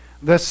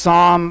This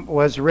psalm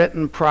was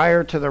written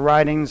prior to the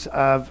writings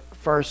of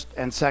 1st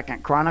and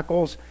 2nd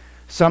Chronicles,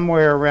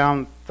 somewhere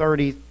around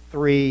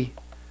 330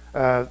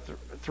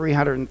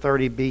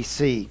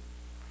 BC.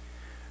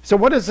 So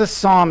what does this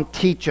psalm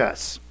teach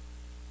us?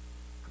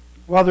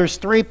 Well, there's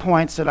 3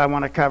 points that I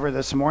want to cover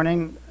this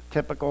morning,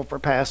 typical for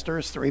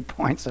pastors, 3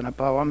 points in a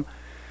poem.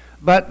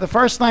 But the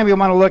first thing we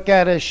want to look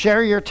at is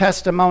share your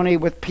testimony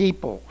with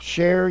people.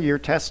 Share your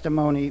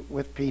testimony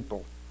with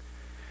people.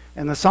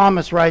 And the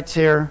psalmist writes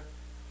here,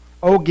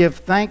 "Oh, give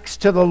thanks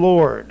to the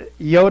Lord,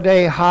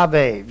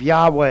 Yod-Heh-Vav,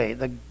 Yahweh,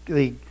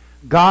 the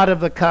God of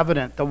the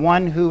covenant, the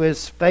one who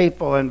is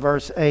faithful," in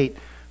verse 8,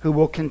 who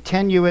will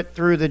continue it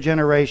through the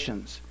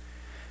generations.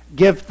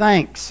 Give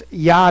thanks,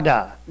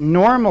 Yada.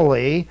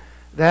 Normally,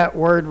 that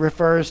word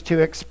refers to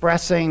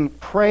expressing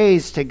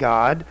praise to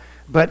God,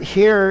 but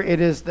here it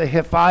is the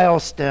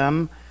Hephial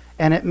stem,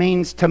 and it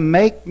means to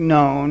make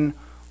known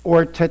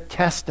or to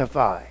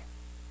testify.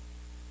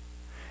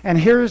 And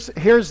here's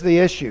the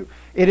issue.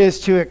 It is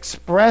to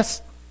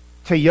express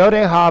to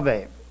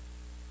Yod-Heh-Vav,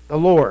 the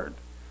Lord,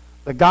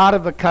 the God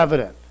of the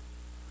covenant,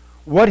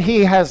 what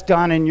he has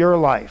done in your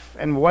life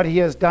and what he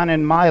has done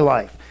in my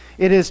life.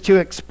 It is to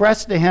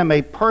express to him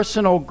a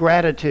personal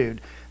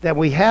gratitude that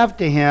we have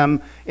to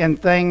him in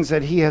things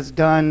that he has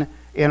done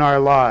in our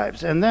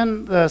lives. And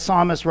then the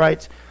psalmist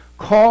writes,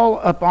 call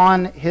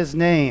upon his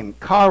name,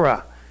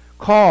 kara,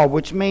 call,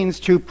 which means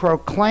to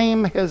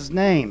proclaim his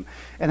name.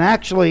 And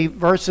actually,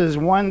 verses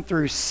 1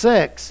 through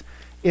 6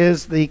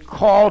 is the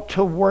call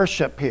to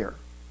worship here.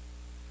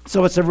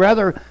 So it's a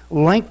rather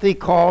lengthy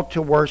call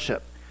to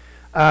worship.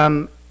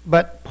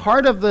 But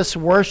part of this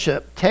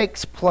worship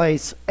takes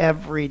place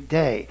every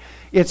day.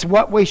 It's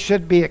what we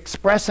should be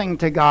expressing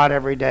to God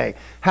every day.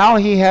 How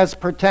he has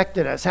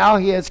protected us, how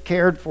he has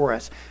cared for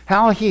us,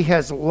 how he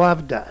has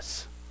loved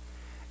us.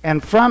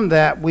 And from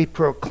that, we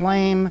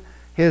proclaim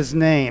his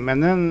name.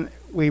 And then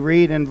we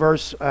read in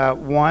verse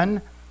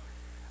 1,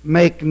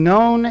 make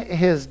known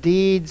his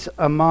deeds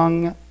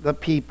among the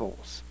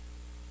peoples.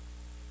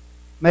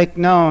 Make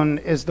known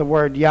is the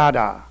word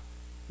yada.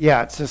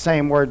 Yeah, it's the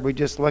same word we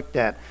just looked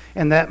at.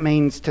 And that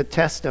means to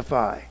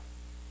testify.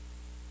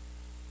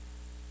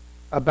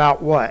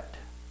 About what?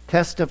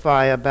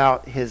 Testify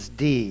about his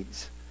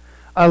deeds.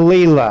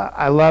 Alila,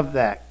 I love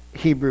that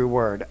Hebrew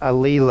word,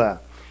 alila.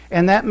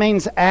 And that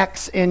means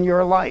acts in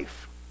your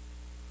life.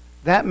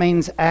 That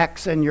means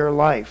acts in your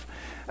life.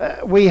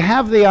 We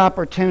have the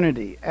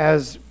opportunity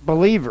as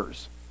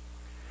believers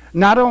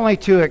not only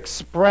to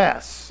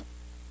express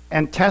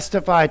and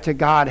testify to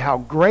God how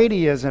great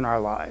he is in our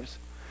lives,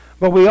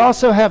 but we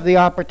also have the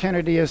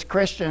opportunity as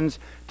Christians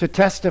to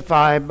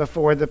testify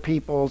before the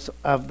peoples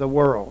of the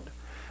world.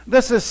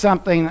 This is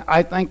something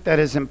I think that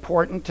is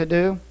important to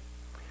do.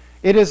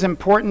 It is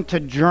important to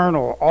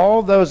journal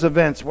all those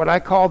events, what I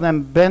call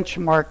them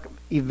benchmark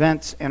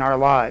events in our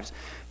lives.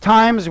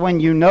 Times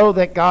when you know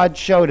that God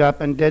showed up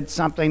and did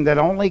something that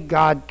only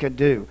God could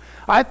do.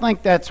 I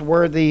think that's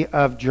worthy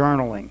of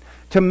journaling.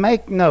 To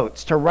make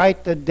notes, to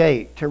write the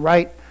date, to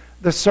write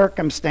the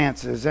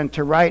circumstances, and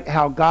to write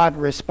how God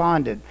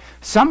responded.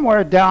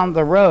 Somewhere down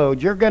the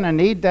road, you're going to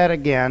need that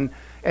again,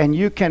 and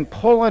you can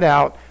pull it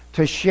out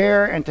to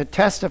share and to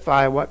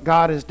testify what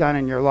God has done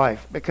in your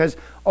life. Because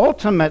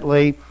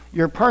ultimately,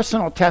 your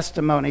personal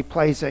testimony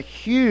plays a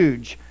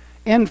huge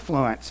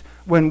influence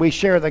when we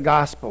share the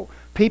gospel.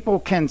 People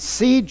can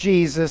see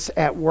Jesus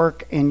at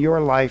work in your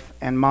life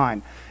and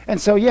mine.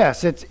 And so,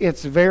 yes,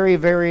 it's very,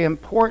 very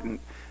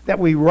important that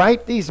we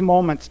write these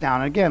moments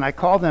down. Again, I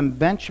call them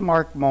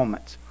benchmark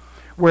moments,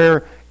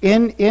 where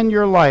in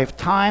your life,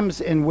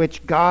 times in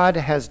which God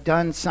has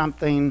done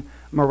something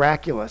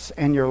miraculous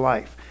in your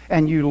life.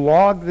 And you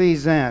log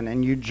these in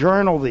and you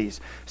journal these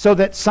so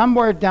that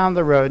somewhere down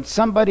the road,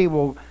 somebody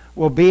will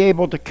be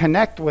able to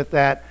connect with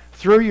that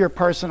through your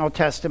personal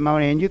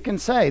testimony. And you can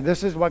say,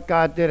 this is what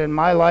God did in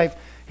my life.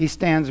 He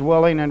stands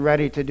willing and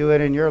ready to do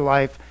it in your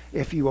life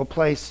if you will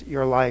place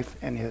your life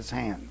in his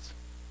hands.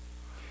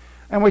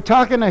 And we're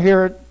talking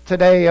here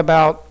today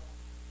about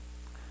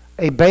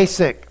a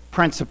basic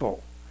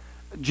principle.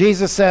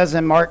 Jesus says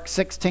in Mark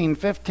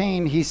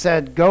 16:15, he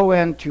said, go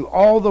into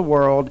all the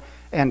world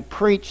and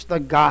preach the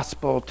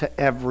gospel to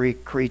every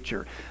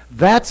creature.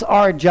 That's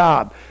our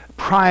job.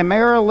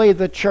 Primarily,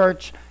 the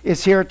church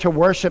is here to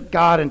worship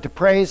God and to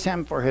praise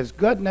him for his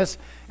goodness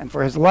and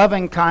for his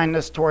loving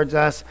kindness towards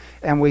us.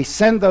 And we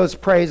send those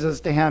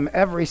praises to him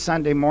every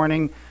Sunday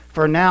morning.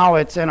 For now,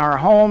 it's in our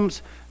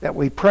homes that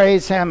we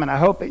praise him, and I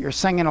hope that you're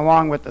singing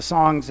along with the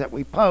songs that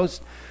we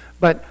post.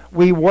 But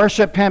we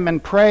worship him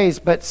and praise.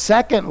 But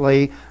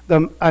secondly,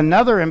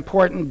 another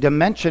important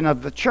dimension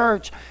of the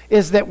church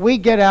is that we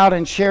get out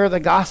and share the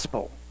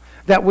gospel.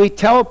 That we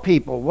tell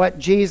people what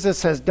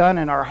Jesus has done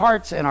in our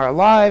hearts, in our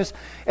lives,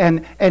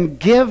 and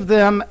give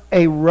them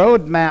a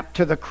roadmap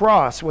to the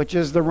cross, which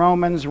is the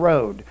Romans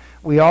road.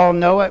 We all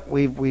know it.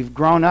 We've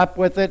grown up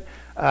with it.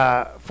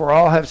 For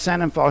all have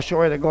sinned and fall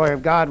short of the glory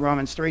of God,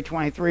 Romans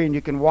 3:23, and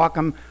you can walk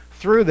them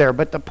through there.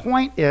 But the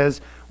point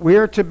is,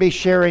 we're to be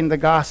sharing the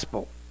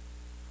gospel.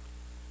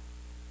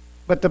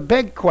 But the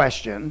big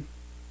question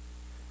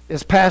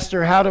is,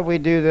 Pastor, how do we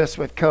do this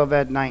with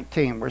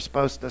COVID-19? We're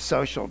supposed to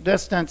social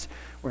distance.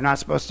 We're not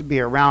supposed to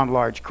be around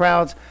large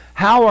crowds.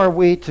 How are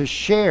we to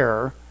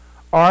share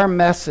our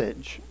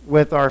message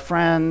with our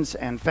friends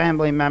and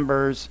family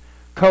members,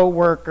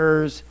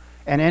 co-workers,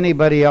 and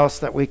anybody else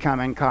that we come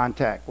in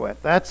contact with?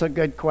 That's a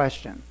good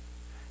question.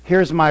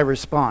 Here's my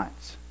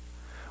response.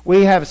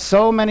 We have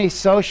so many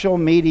social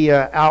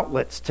media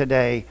outlets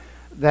today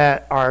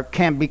that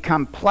can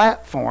become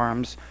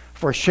platforms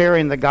for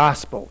sharing the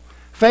gospel.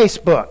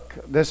 Facebook.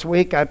 This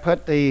week I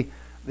put the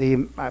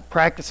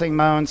practicing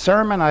my own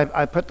sermon.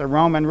 I put the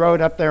Roman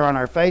Road up there on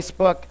our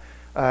Facebook.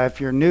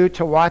 If you're new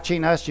to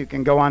watching us, you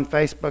can go on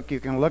Facebook. You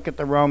can look at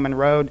the Roman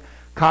Road,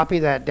 copy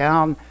that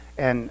down,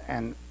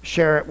 and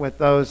share it with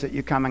those that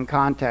you come in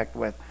contact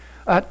with.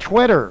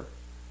 Twitter,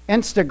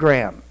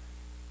 Instagram,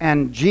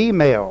 and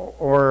Gmail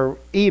or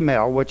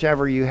email,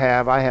 whichever you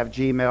have. I have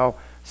Gmail.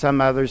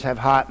 Some others have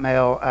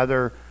Hotmail,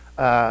 other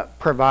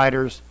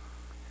providers.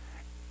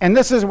 And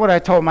this is what I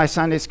told my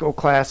Sunday school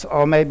class,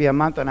 maybe a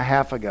month and a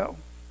half ago.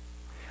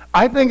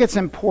 I think it's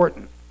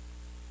important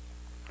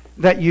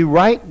that you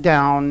write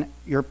down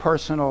your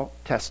personal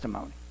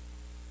testimony.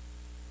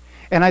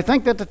 And I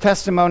think that the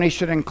testimony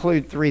should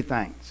include three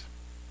things.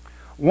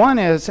 One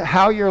is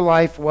how your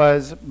life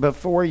was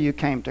before you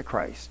came to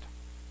Christ.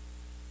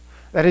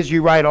 That is,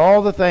 you write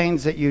all the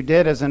things that you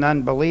did as an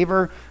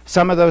unbeliever.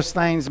 Some of those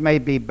things may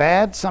be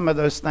bad. Some of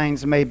those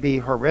things may be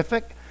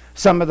horrific.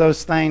 Some of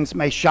those things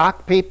may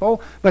shock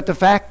people. But the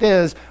fact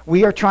is,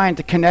 we are trying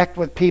to connect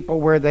with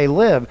people where they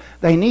live.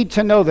 They need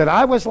to know that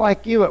I was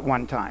like you at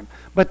one time.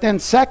 But then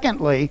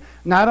secondly,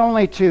 not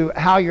only to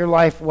how your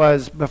life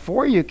was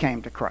before you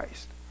came to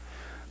Christ,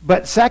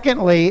 but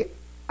secondly,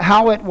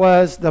 how it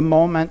was the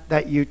moment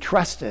that you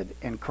trusted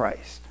in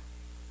Christ.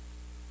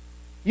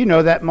 You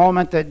know, that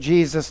moment that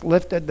Jesus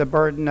lifted the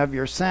burden of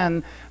your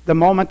sin, the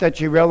moment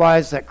that you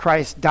realize that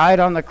Christ died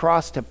on the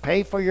cross to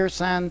pay for your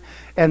sin,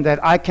 and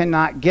that I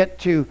cannot get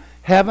to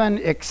heaven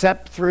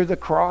except through the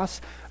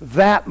cross.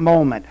 That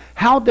moment,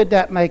 how did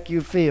that make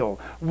you feel?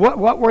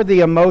 What were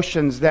the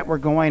emotions that were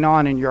going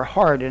on in your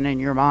heart and in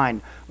your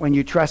mind when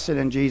you trusted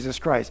in Jesus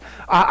Christ?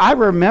 I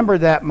remember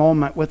that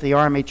moment with the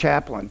Army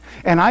chaplain,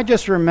 and I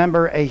just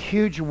remember a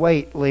huge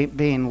weight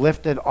being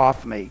lifted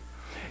off me.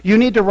 You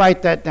need to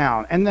write that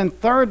down. And then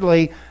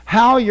thirdly,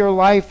 how your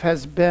life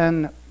has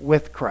been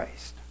with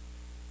Christ.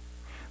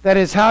 That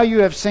is how you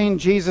have seen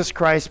Jesus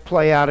Christ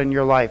play out in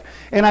your life.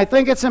 And I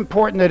think it's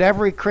important that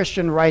every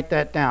Christian write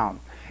that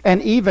down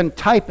and even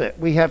type it.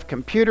 We have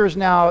computers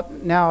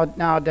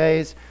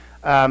nowadays.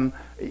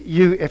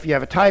 If you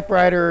have a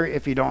typewriter,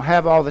 if you don't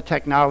have all the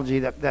technology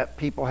that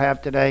people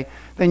have today,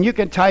 then you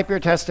can type your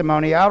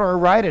testimony out or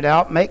write it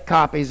out, make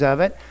copies of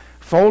it,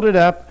 fold it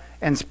up,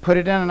 and put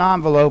it in an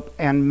envelope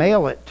and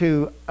mail it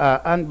to an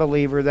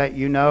unbeliever that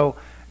you know.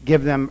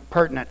 Give them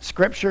pertinent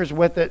scriptures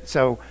with it.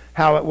 So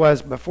how it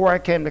was before I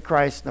came to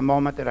Christ, the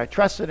moment that I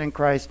trusted in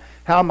Christ,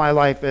 how my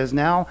life is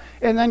now,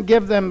 and then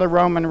give them the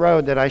Roman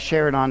Road that I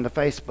shared on the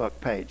Facebook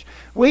page.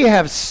 We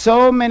have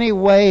so many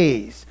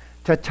ways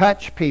to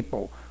touch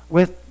people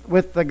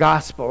with the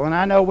gospel. And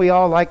I know we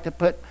all like to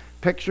put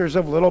pictures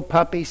of little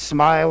puppies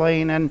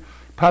smiling and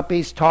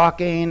puppies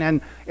talking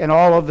and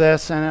all of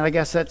this, and I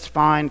guess that's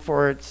fine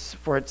for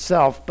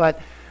itself. But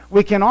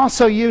we can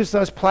also use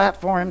those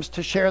platforms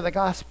to share the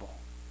gospel.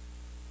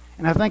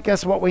 And I think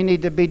that's what we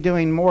need to be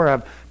doing more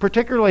of,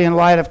 particularly in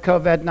light of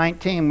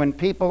COVID-19 when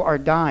people are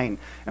dying.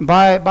 And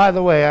by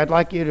the way, I'd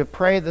like you to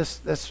pray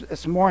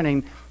this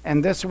morning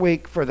and this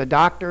week for the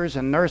doctors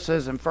and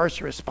nurses and first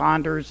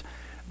responders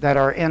that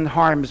are in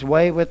harm's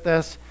way with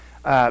this.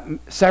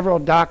 Several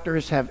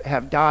doctors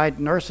have died,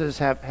 nurses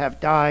have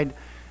died,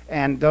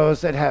 and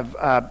those that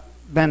have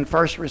been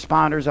first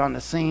responders on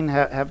the scene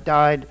have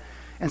died.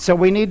 And so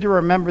we need to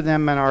remember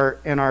them in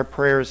our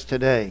prayers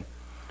today.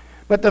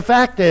 But the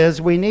fact is,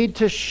 we need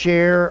to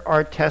share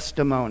our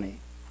testimony.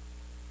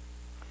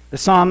 The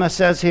psalmist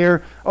says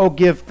here, "Oh,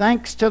 give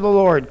thanks to the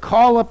Lord,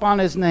 call upon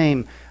his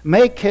name,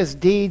 make his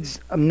deeds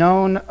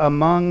known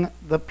among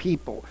the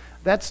people."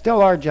 That's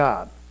still our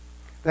job.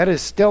 That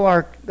is still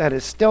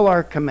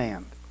our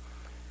command.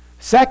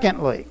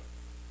 Secondly,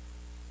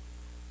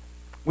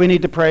 we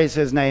need to praise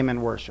his name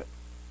in worship.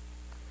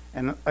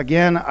 And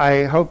again,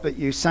 I hope that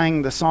you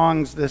sang the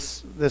songs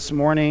this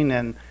morning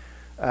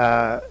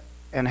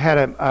and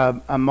had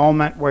a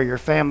moment where your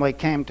family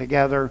came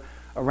together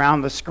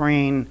around the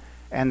screen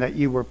and that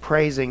you were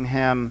praising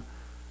him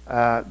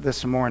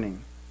this morning.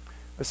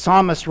 The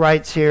psalmist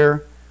writes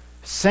here,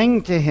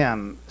 "Sing to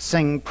him,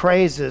 sing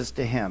praises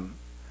to him."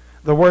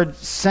 The word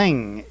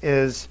sing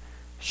is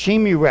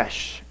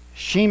shimuresh,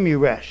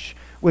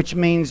 which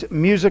means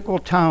musical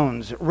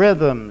tones,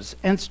 rhythms,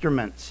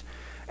 instruments.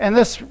 And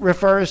this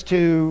refers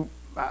to,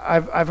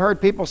 I've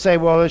heard people say,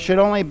 well, it should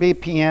only be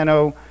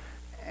piano,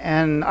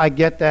 and I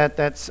get that,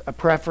 that's a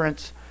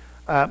preference.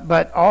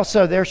 But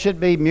also there should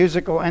be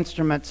musical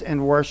instruments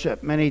in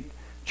worship. Many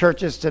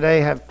churches today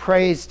have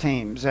praise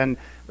teams, and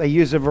they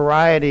use a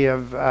variety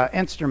of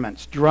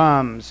instruments,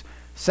 drums,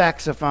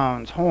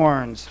 saxophones,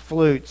 horns,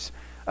 flutes.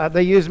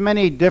 They use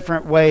many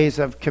different ways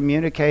of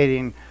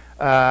communicating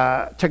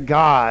to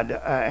God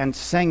and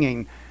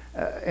singing.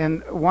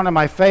 And one of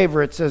my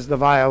favorites is the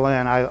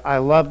violin. I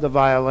love the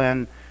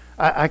violin.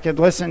 I could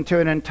listen to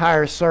an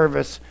entire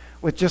service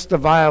with just the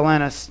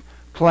violinist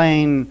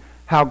playing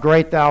How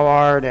Great Thou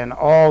Art and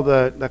all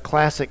the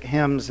classic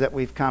hymns that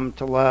we've come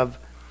to love.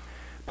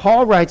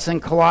 Paul writes in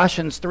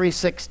Colossians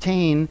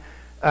 3:16,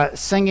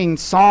 singing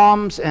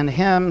psalms and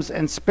hymns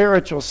and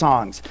spiritual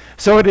songs.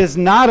 So it is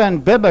not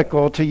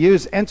unbiblical to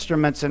use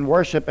instruments in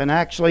worship, and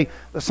actually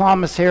the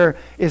psalmist here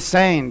is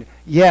saying,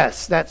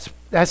 yes,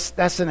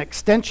 that's an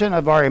extension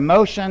of our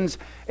emotions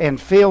and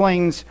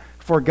feelings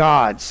for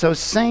God. So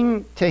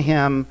sing to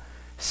him,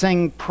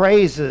 sing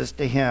praises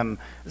to him,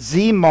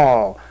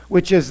 zemal,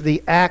 which is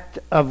the act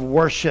of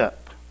worship.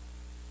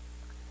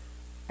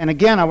 And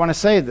again, I want to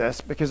say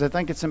this because I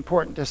think it's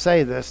important to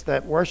say this,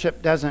 that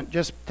worship doesn't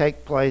just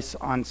take place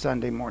on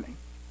Sunday morning.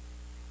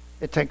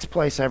 It takes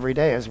place every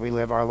day as we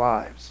live our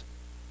lives.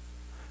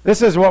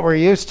 This is what we're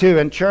used to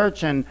in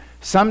church, and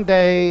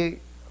someday,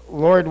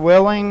 Lord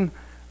willing,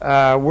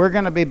 we're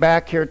going to be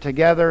back here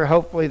together.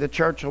 Hopefully the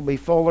church will be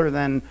fuller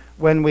than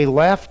when we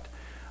left.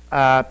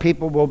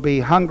 People will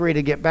be hungry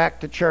to get back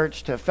to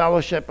church, to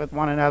fellowship with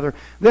one another.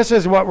 This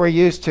is what we're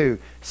used to,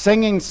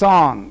 singing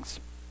songs.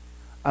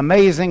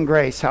 Amazing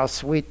grace, how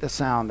sweet the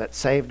sound that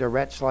saved a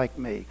wretch like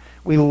me.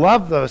 We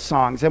love those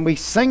songs, and we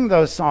sing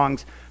those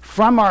songs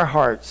from our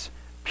hearts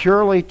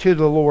purely to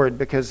the Lord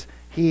because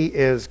he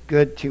is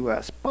good to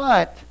us.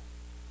 But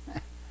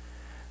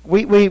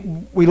we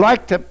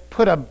like to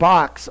put a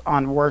box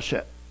on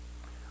worship.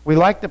 We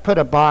like to put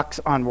a box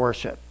on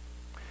worship.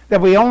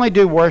 That we only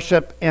do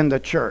worship in the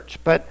church.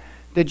 But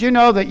did you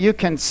know that you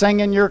can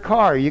sing in your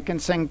car? You can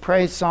sing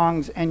praise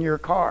songs in your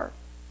car.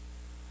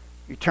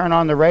 You turn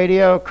on the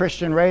radio,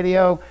 Christian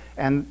radio,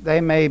 and they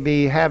may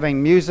be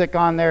having music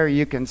on there.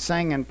 You can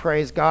sing and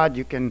praise God.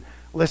 You can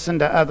listen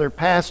to other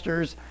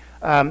pastors.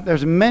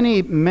 There's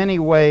many, many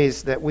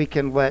ways that we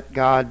can let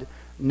God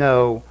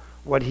know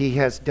what he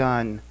has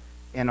done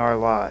in our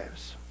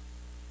lives.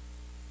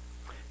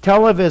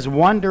 Tell of his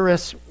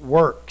wondrous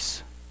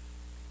works.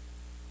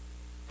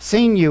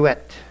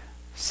 Sinuet.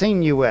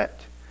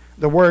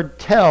 The word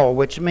tell,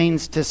 which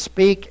means to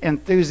speak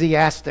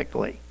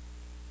enthusiastically.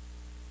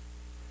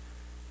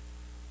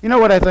 You know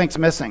what I think's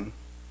missing?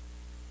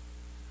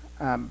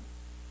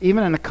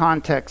 Even in the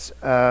context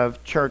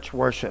of church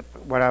worship,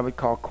 what I would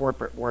call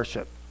corporate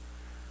worship,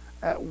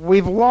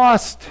 we've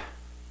lost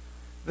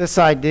this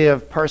idea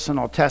of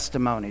personal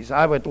testimonies.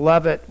 I would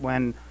love it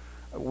when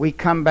we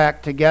come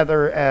back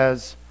together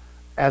as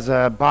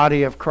a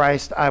body of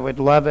Christ. I would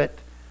love it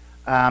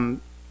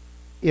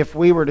if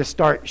we were to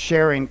start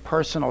sharing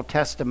personal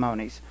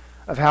testimonies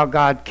of how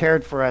God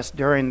cared for us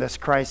during this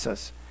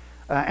crisis,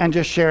 and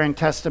just sharing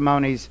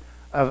testimonies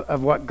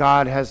of what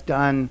God has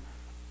done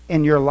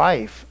in your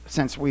life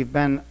since we've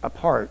been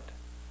apart.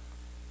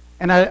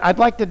 And I'd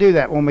like to do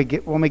that when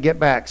we get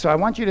back. So I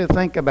want you to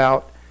think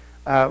about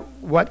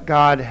what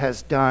God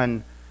has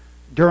done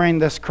during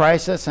this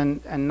crisis,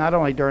 and not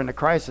only during the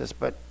crisis,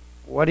 but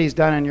what he's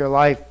done in your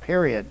life,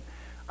 period.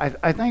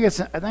 I think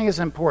it's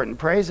important.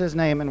 Praise his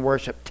name and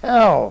worship.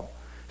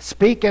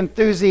 Speak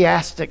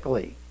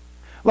enthusiastically.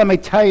 Let me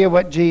tell you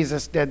what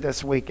Jesus did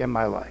this week in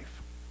my life.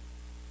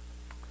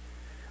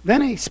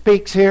 Then he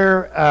speaks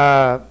here,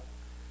 Pelam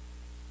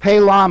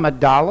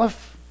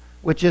Adalef,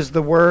 which is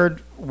the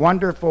word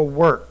wonderful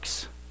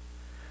works,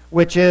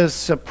 which is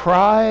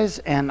surprise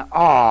and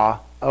awe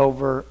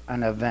over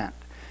an event.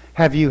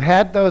 Have you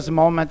had those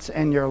moments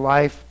in your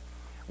life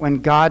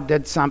when God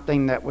did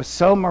something that was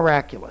so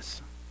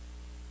miraculous,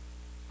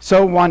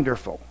 so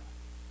wonderful,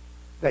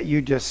 that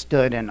you just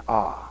stood in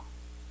awe?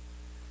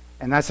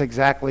 And that's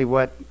exactly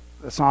what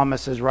the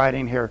psalmist is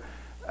writing here,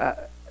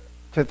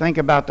 to think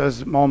about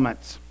those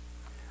moments.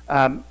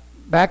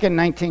 Back in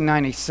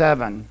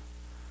 1997,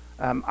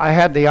 I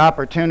had the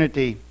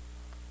opportunity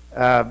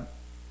to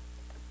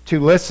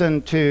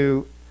listen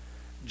to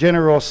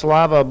General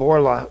Slava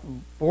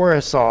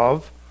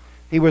Borisov.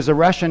 He was a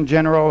Russian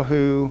general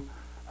who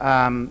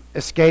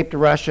escaped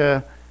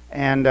Russia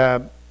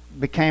and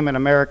became an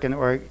American,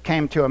 or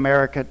came to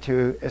America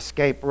to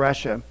escape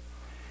Russia.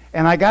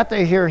 And I got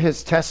to hear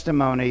his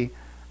testimony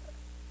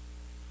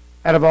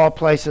out of all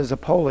places, a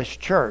Polish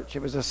church.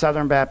 It was a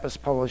Southern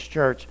Baptist Polish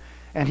church.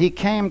 And he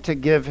came to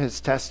give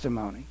his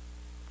testimony.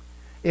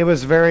 It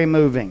was very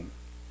moving.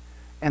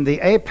 And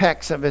the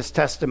apex of his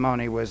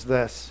testimony was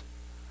this: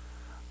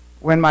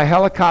 when my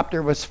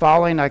helicopter was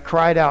falling, I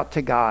cried out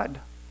to God.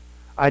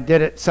 I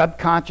did it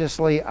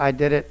subconsciously. I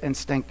did it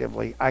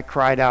instinctively. I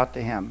cried out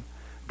to him.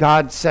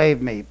 God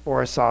saved me,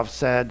 Borisov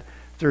said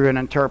through an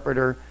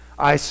interpreter.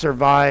 I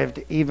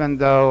survived even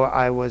though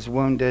I was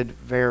wounded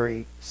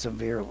very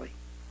severely.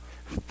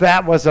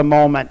 That was a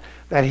moment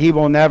that he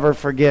will never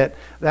forget.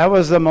 That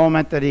was the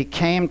moment that he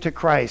came to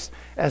Christ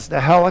as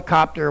the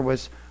helicopter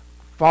was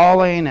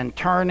falling and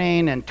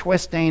turning and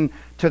twisting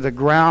to the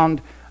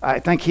ground. I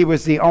think he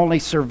was the only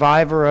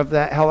survivor of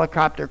that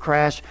helicopter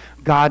crash.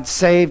 God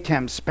saved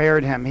him,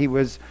 spared him. He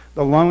was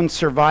the lone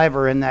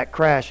survivor in that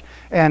crash.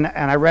 And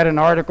I read an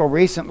article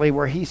recently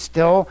where he's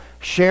still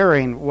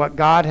sharing what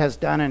God has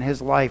done in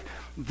his life.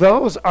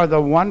 Those are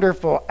the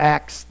wonderful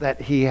acts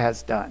that he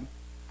has done.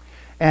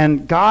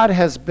 And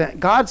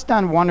God's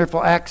done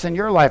wonderful acts in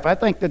your life. I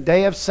think the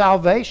day of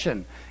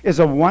salvation is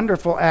a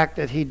wonderful act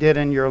that he did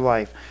in your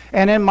life.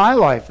 And in my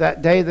life,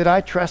 that day that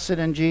I trusted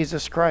in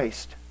Jesus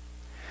Christ.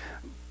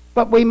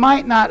 But we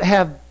might not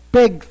have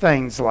big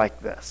things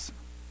like this.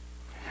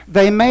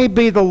 They may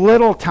be the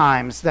little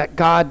times that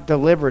God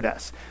delivered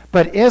us.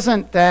 But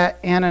isn't that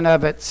in and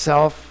of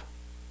itself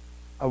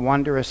a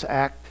wondrous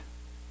act?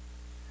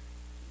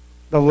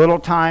 The little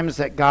times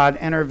that God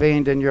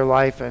intervened in your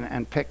life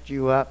and picked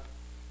you up,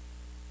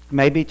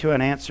 maybe to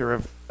an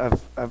answer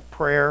of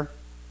prayer.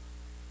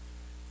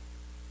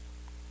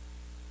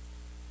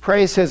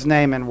 Praise his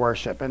name in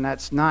worship, and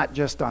that's not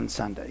just on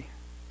Sunday.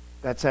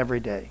 That's every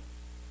day.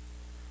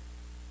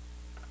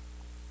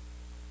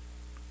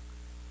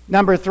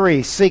 Number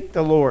 3, seek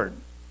the Lord.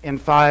 In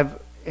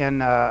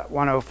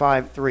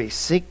 105:3,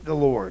 seek the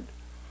Lord.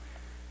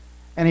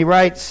 And he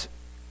writes,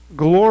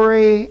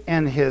 glory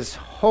in his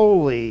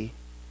holy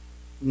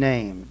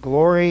name.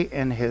 Glory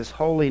in his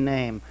holy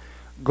name.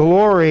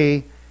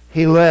 Glory,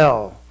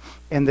 Hillel.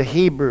 In the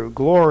Hebrew,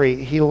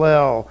 glory,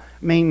 Hillel,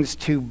 means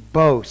to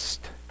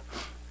boast.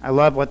 I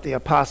love what the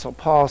Apostle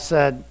Paul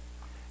said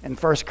in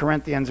 1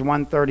 Corinthians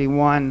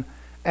 1:31,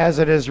 as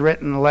it is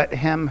written, let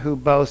him who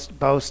boasts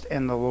boast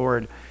in the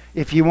Lord.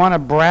 If you want to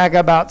brag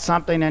about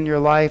something in your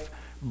life,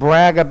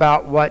 brag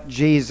about what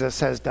Jesus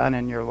has done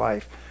in your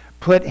life.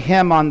 Put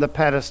him on the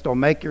pedestal.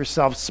 Make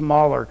yourself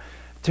smaller.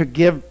 To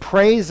give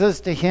praises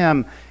to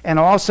him and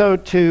also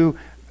to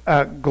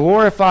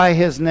glorify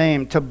his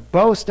name, to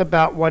boast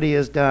about what he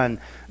has done.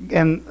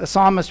 And the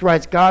psalmist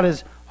writes, God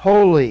is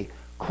holy,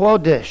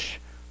 Kodesh,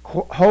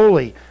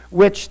 holy,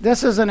 which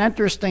this is an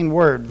interesting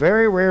word,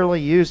 very rarely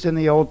used in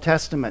the Old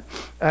Testament,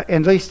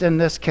 at least in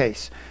this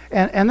case.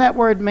 And that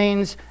word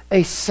means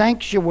a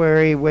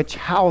sanctuary which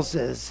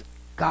houses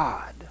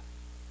God.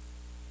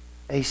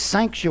 A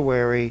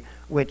sanctuary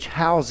which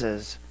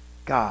houses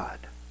God.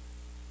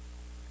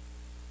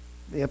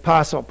 The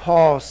Apostle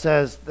Paul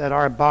says that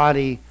our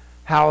body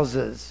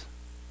houses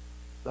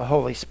the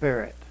Holy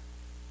Spirit.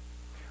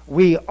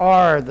 We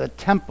are the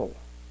temple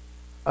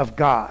of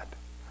God.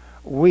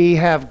 We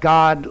have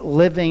God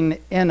living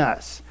in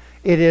us.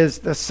 It is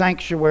the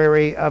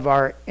sanctuary of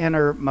our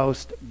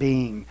innermost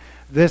being.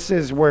 This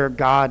is where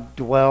God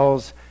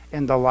dwells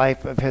in the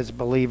life of his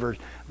believers.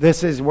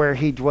 This is where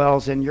he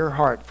dwells in your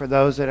heart for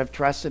those that have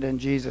trusted in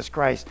Jesus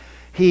Christ.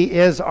 He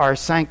is our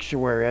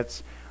sanctuary.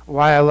 It's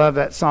why I love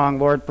that song,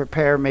 Lord,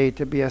 prepare me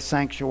to be a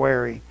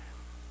sanctuary.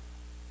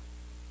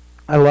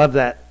 I love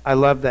that. I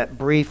love that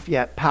brief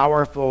yet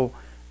powerful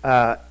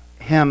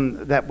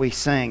hymn that we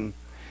sing.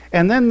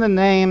 And then the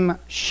name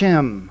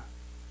Shem,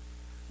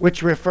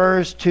 which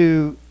refers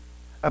to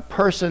a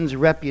person's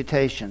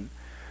reputation.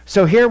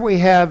 So here we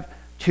have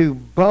to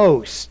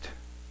boast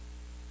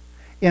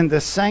in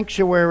the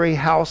sanctuary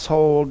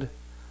household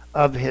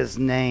of his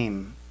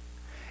name.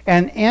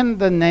 And in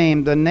the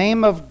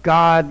name of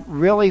God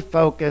really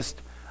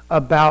focused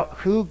about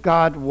who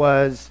God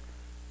was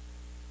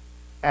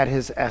at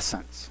his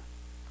essence.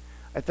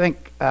 I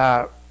think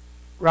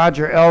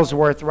Roger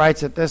Ellsworth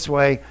writes it this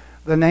way,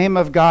 the name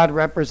of God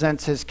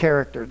represents his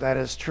character. That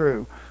is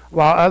true.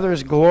 While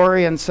others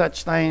glory in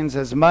such things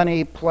as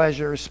money,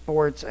 pleasure,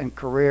 sports, and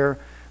career,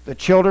 the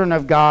children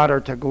of God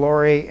are to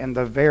glory in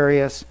the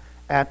various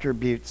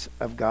attributes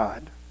of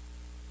God.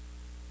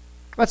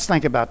 Let's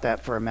think about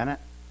that for a minute.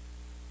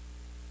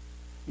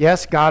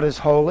 Yes, God is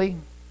holy.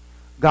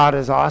 God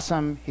is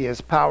awesome. He is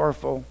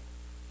powerful.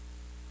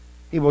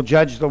 He will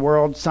judge the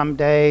world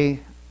someday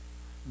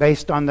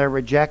based on their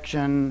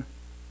rejection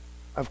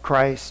of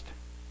Christ.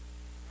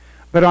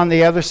 But on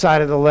the other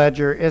side of the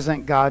ledger,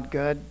 isn't God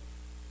good?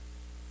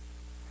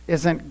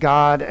 Isn't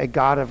God a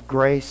God of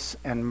grace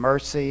and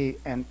mercy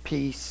and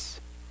peace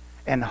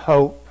and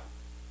hope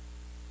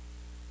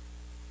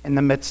in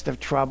the midst of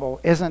trouble?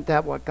 Isn't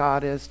that what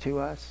God is to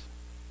us?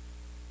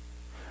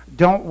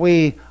 Don't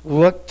we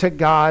look to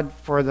God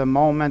for the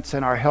moments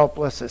in our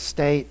helpless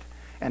estate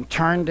and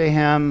turn to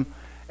him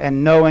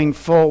and knowing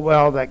full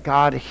well that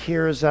God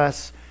hears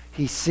us,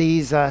 he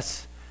sees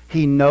us,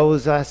 he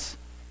knows us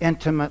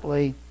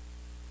intimately?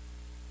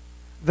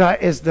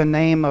 That is the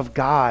name of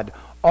God.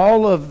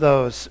 All of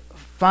those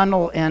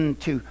funnel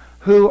into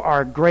who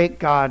our great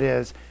God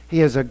is.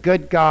 He is a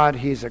good God.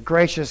 He's a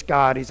gracious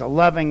God. He's a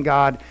loving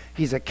God.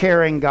 He's a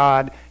caring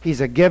God.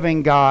 He's a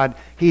giving God.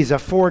 He's a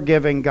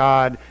forgiving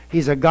God.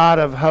 He's a God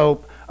of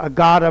hope, a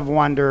God of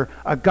wonder,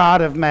 a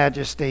God of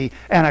majesty,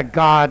 and a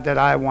God that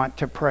I want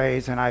to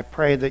praise. And I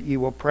pray that you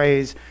will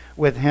praise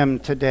with him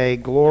today.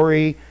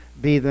 Glory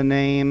be the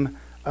name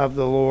of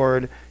the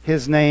Lord.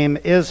 His name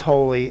is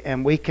holy,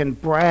 and we can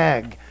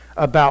brag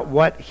about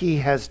what he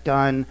has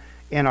done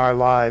in our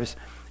lives.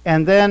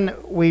 And then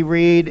we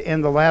read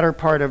in the latter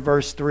part of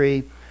verse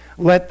 3,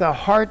 Let the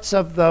hearts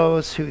of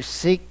those who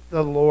seek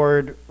the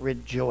Lord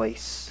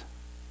rejoice.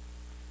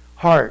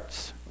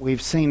 Hearts.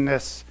 We've seen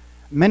this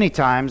many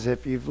times.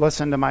 If you've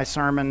listened to my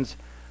sermons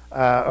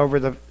over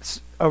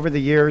the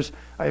years,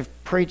 I've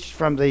preached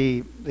from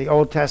the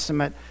Old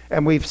Testament,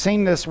 and we've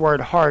seen this word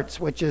hearts,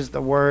 which is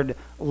the word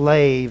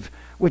lave,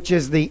 which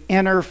is the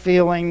inner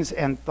feelings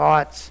and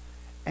thoughts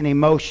and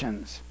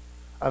emotions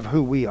of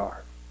who we are.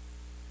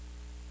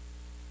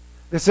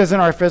 This isn't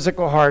our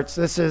physical hearts.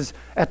 This is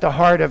at the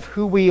heart of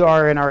who we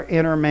are in our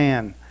inner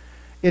man.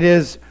 It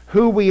is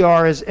who we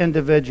are as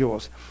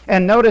individuals.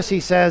 And notice he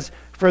says,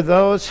 for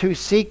those who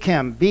seek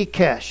him,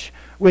 bikesh,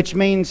 which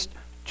means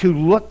to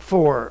look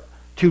for,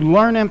 to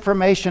learn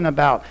information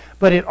about.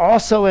 But it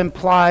also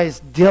implies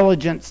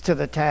diligence to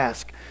the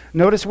task.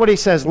 Notice what he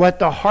says, let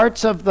the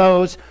hearts of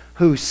those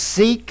who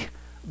seek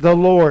the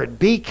Lord,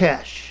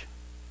 bikesh.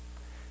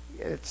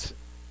 It's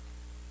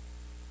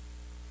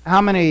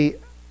how many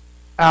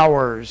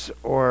hours,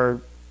 or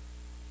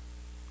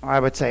I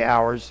would say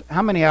hours,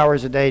 how many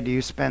hours a day do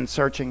you spend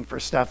searching for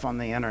stuff on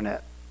the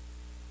internet?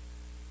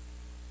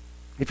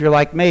 If you're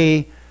like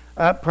me,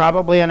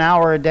 probably an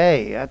hour a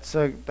day.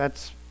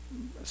 That's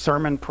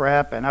sermon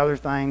prep and other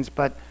things.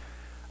 But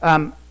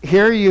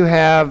here you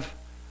have,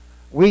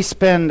 we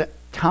spend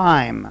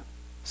time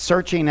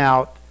searching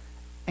out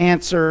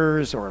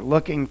answers or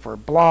looking for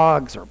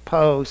blogs or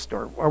posts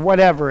or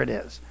whatever it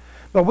is.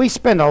 But we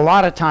spend a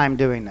lot of time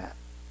doing that.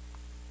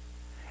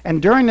 And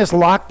during this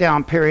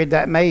lockdown period,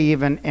 that may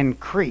even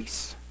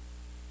increase.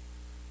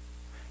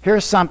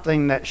 Here's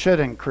something that should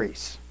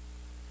increase.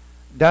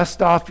 Dust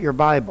off your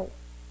Bible.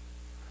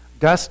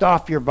 Dust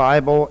off your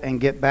Bible and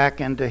get back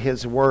into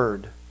His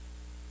Word.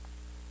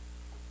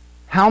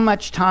 How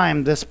much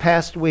time this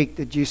past week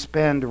did you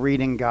spend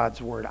reading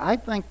God's Word? I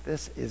think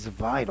this is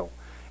vital.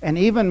 And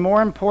even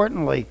more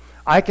importantly,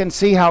 I can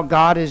see how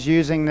God is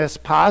using this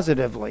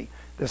positively,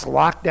 this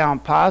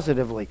lockdown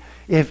positively.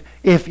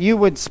 If you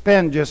would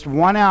spend just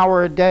 1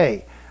 hour a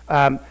day,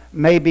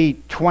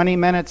 maybe 20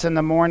 minutes in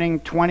the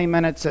morning, 20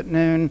 minutes at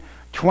noon,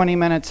 20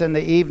 minutes in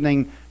the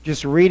evening,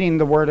 just reading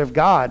the Word of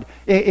God,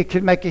 it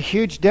could make a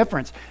huge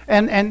difference.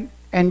 And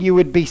you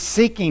would be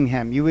seeking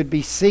Him. You would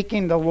be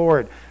seeking the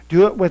Lord.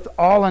 Do it with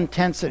all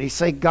intensity.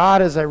 Say,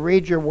 God, as I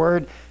read your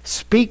Word,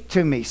 speak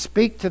to me.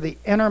 Speak to the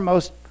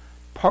innermost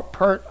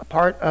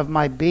part of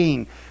my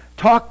being.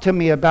 Talk to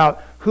me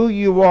about who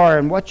you are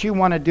and what you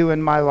want to do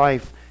in my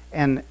life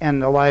and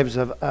the lives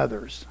of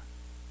others.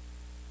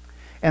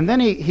 And then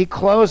he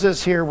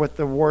closes here with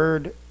the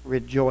word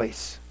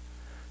rejoice.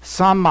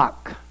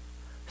 Samak,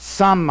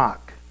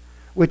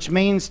 which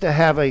means to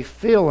have a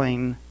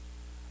feeling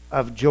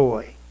of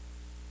joy.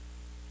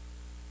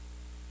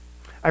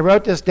 I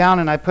wrote this down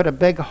and I put a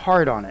big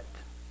heart on it.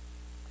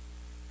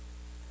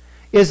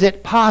 Is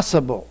it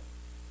possible?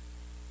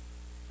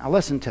 Now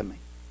listen to me.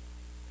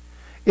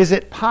 Is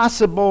it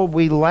possible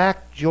we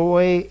lack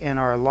joy in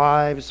our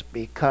lives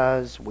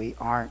because we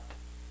aren't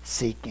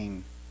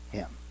seeking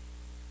Him?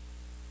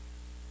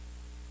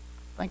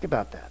 Think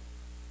about that.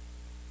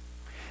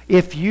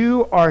 If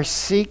you are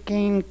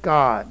seeking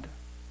God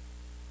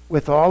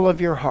with all of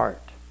your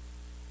heart,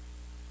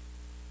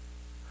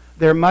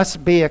 there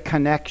must be a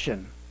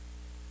connection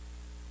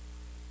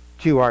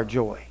to our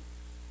joy.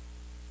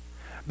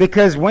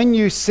 Because when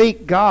you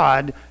seek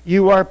God,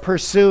 you are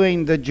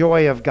pursuing the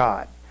joy of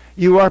God.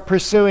 You are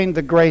pursuing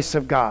the grace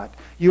of God.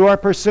 You are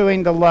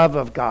pursuing the love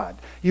of God.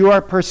 You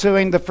are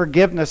pursuing the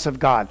forgiveness of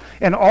God.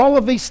 And all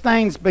of these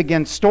things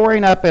begin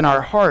storing up in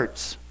our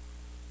hearts.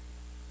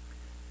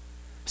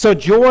 So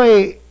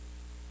joy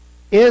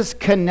is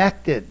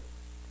connected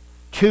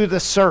to the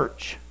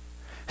search.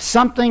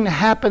 Something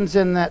happens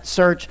in that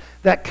search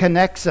that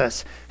connects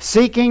us.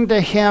 Seeking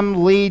to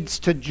Him leads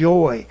to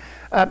joy.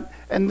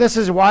 And this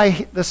is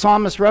why the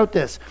psalmist wrote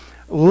this.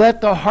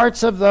 Let the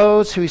hearts of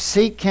those who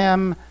seek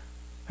Him,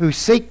 who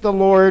seek the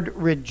Lord,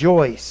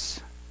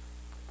 rejoice.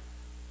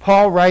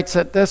 Paul writes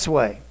it this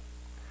way.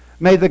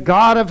 May the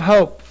God of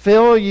hope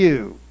fill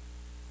you,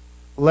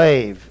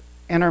 lave,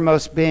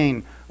 innermost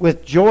being,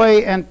 with joy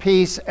and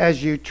peace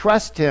as you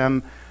trust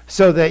Him,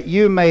 so that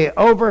you may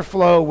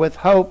overflow with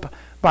hope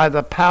by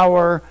the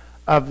power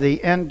of the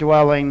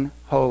indwelling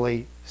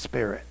Holy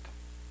Spirit.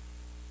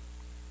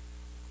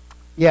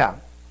 Yeah,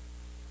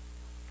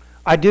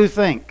 I do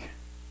think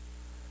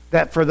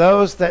that for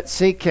those that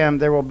seek Him,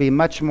 there will be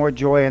much more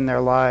joy in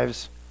their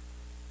lives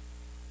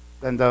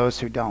than those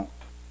who don't.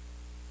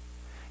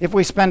 If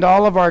we spend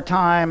all of our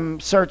time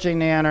searching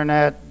the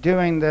internet,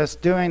 doing this,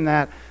 doing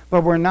that,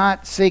 but we're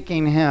not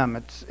seeking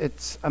Him,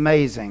 it's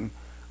amazing,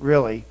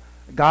 really.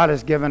 God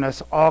has given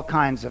us all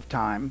kinds of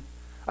time.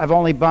 I've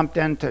only bumped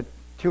into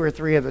 2 or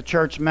 3 of the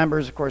church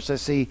members. Of course, I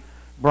see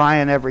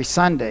Brian every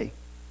Sunday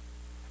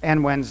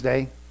and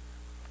Wednesday.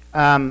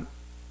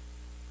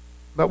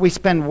 But we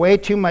spend way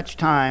too much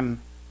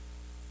time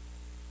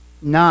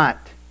not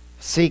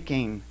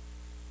seeking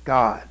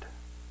God.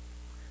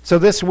 So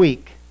this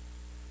week,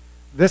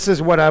 this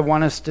is what I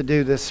want us to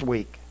do this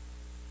week.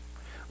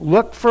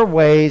 Look for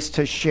ways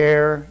to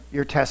share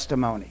your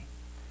testimony.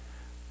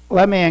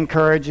 let me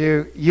encourage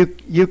you,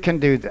 you can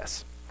do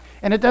this.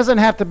 And it doesn't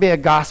have to be a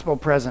gospel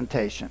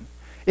presentation.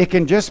 It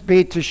can just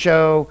be to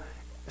show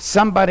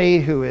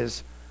somebody who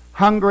is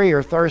hungry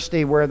or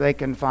thirsty where they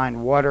can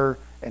find water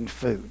and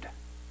food.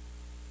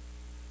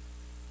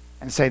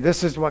 And say,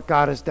 this is what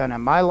God has done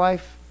in my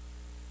life,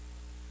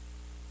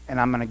 and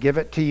I'm going to give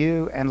it to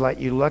you and let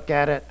you look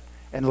at it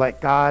and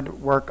let God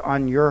work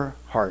on your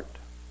heart.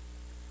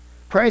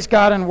 Praise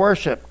God in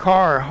worship,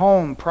 car,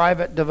 home,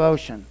 private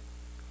devotion.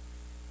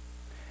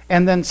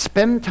 And then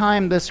spend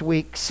time this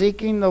week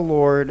seeking the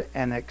Lord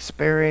and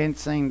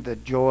experiencing the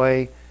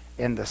joy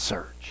in the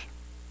search.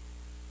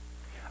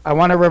 I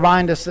want to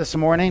remind us this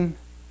morning,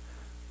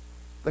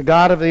 the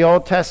God of the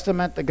Old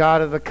Testament, the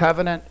God of the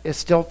covenant, is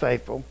still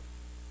faithful.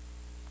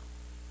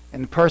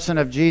 In the person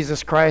of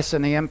Jesus Christ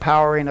and the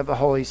empowering of the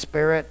Holy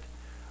Spirit,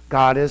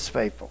 God is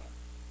faithful.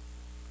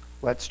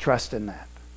 Let's trust in that.